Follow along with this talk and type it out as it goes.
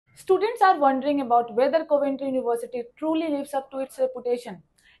Students are wondering about whether Coventry University truly lives up to its reputation.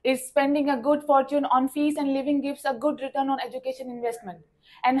 Is spending a good fortune on fees and living gives a good return on education investment?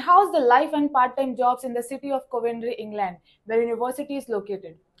 And how's the life and part-time jobs in the city of Coventry, England, where university is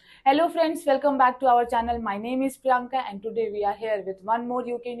located? Hello friends, welcome back to our channel. My name is Priyanka and today we are here with one more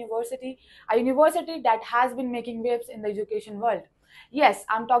UK university, a university that has been making waves in the education world. Yes,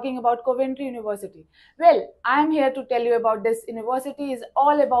 I'm talking about Coventry University. Well, I'm here to tell you about this university is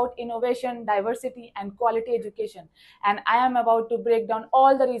all about innovation, diversity and quality education, and I am about to break down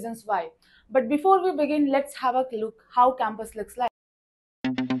all the reasons why. But before we begin, let's have a look how campus looks like.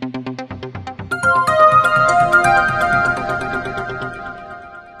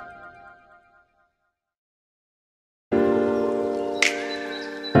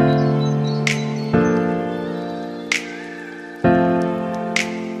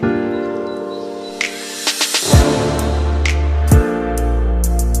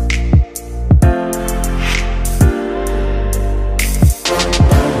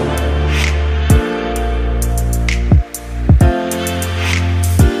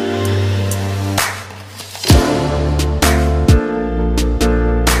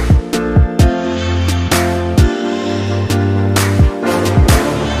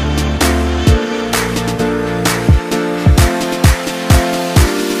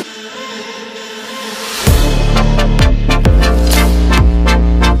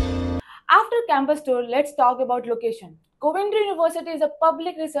 After campus tour, let's talk about location. Coventry University is a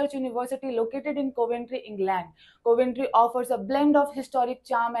public research university located in Coventry, England. Coventry offers a blend of historic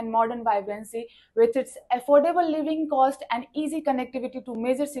charm and modern vibrancy. With its affordable living cost and easy connectivity to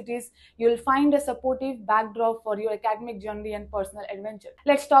major cities, you'll find a supportive backdrop for your academic journey and personal adventure.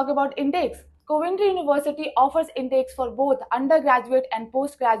 Let's talk about intakes. Coventry University offers intakes for both undergraduate and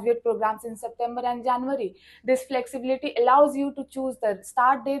postgraduate programs in September and January. This flexibility allows you to choose the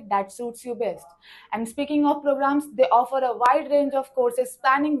start date that suits you best. And speaking of programs, they offer a wide range of courses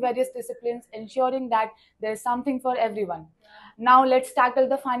spanning various disciplines, ensuring that there is something for everyone. Now let's tackle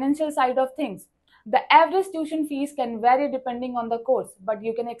the financial side of things. The average tuition fees can vary depending on the course, but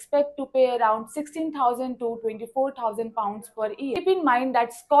you can expect to pay around 16,000 to 24,000 pounds per year. Keep in mind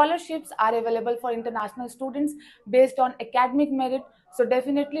that scholarships are available for international students based on academic merit, so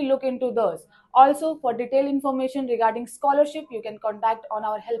definitely look into those. Also, for detailed information regarding scholarship, you can contact on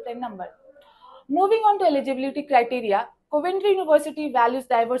our helpline number. Moving on to eligibility criteria, Coventry University values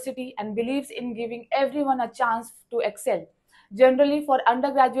diversity and believes in giving everyone a chance to excel. Generally, for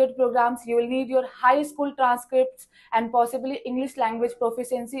undergraduate programs, you will need your high school transcripts and possibly English language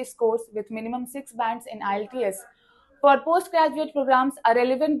proficiency scores with minimum 6 bands in IELTS. For postgraduate programs, a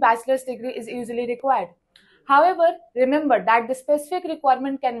relevant bachelor's degree is usually required. However, remember that the specific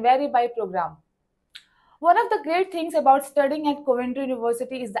requirement can vary by program. One of the great things about studying at Coventry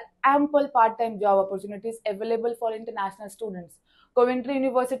University is the ample part-time job opportunities available for international students. Coventry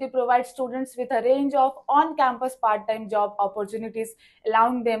University provides students with a range of on-campus part-time job opportunities,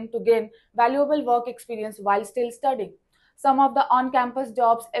 allowing them to gain valuable work experience while still studying. Some of the on-campus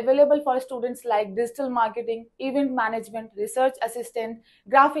jobs available for students like digital marketing, event management, research assistant,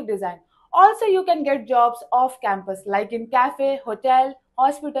 graphic design. Also, you can get jobs off campus like in cafe, hotel,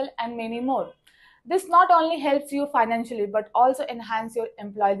 hospital, and many more. This not only helps you financially but also enhance your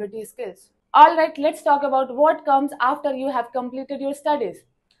employability skills. Alright, let's talk about what comes after you have completed your studies.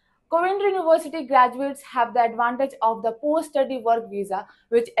 Coventry University graduates have the advantage of the post-study work visa,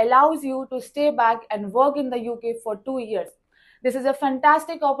 which allows you to stay back and work in the UK for 2 years. This is a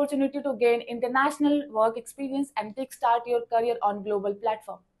fantastic opportunity to gain international work experience and kickstart your career on global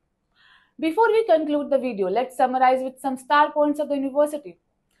platform. Before we conclude the video, let's summarize with some star points of the university.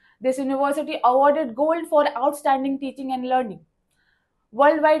 This university awarded gold for outstanding teaching and learning,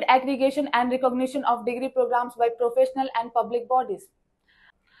 worldwide aggregation and recognition of degree programs by professional and public bodies.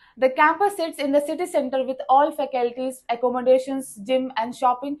 The campus sits in the city center with all faculties, accommodations, gym and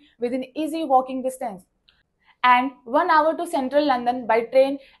shopping within easy walking distance. And 1 hour to central London by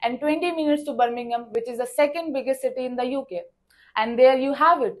train and 20 minutes to Birmingham, which is the second biggest city in the UK. And there you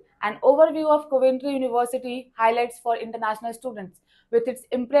have it, an overview of Coventry University highlights for international students. With its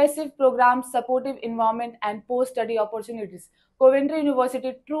impressive programs, supportive environment, and post-study opportunities, Coventry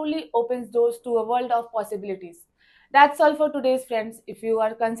University truly opens doors to a world of possibilities. That's all for today's friends. If you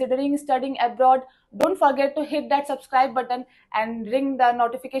are considering studying abroad, don't forget to hit that subscribe button and ring the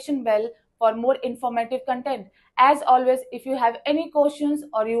notification bell for more informative content. As always, if you have any questions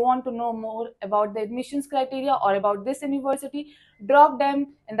or you want to know more about the admissions criteria or about this university, drop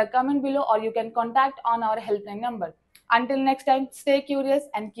them in the comment below or you can contact on our helpline number. Until next time, stay curious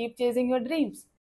and keep chasing your dreams.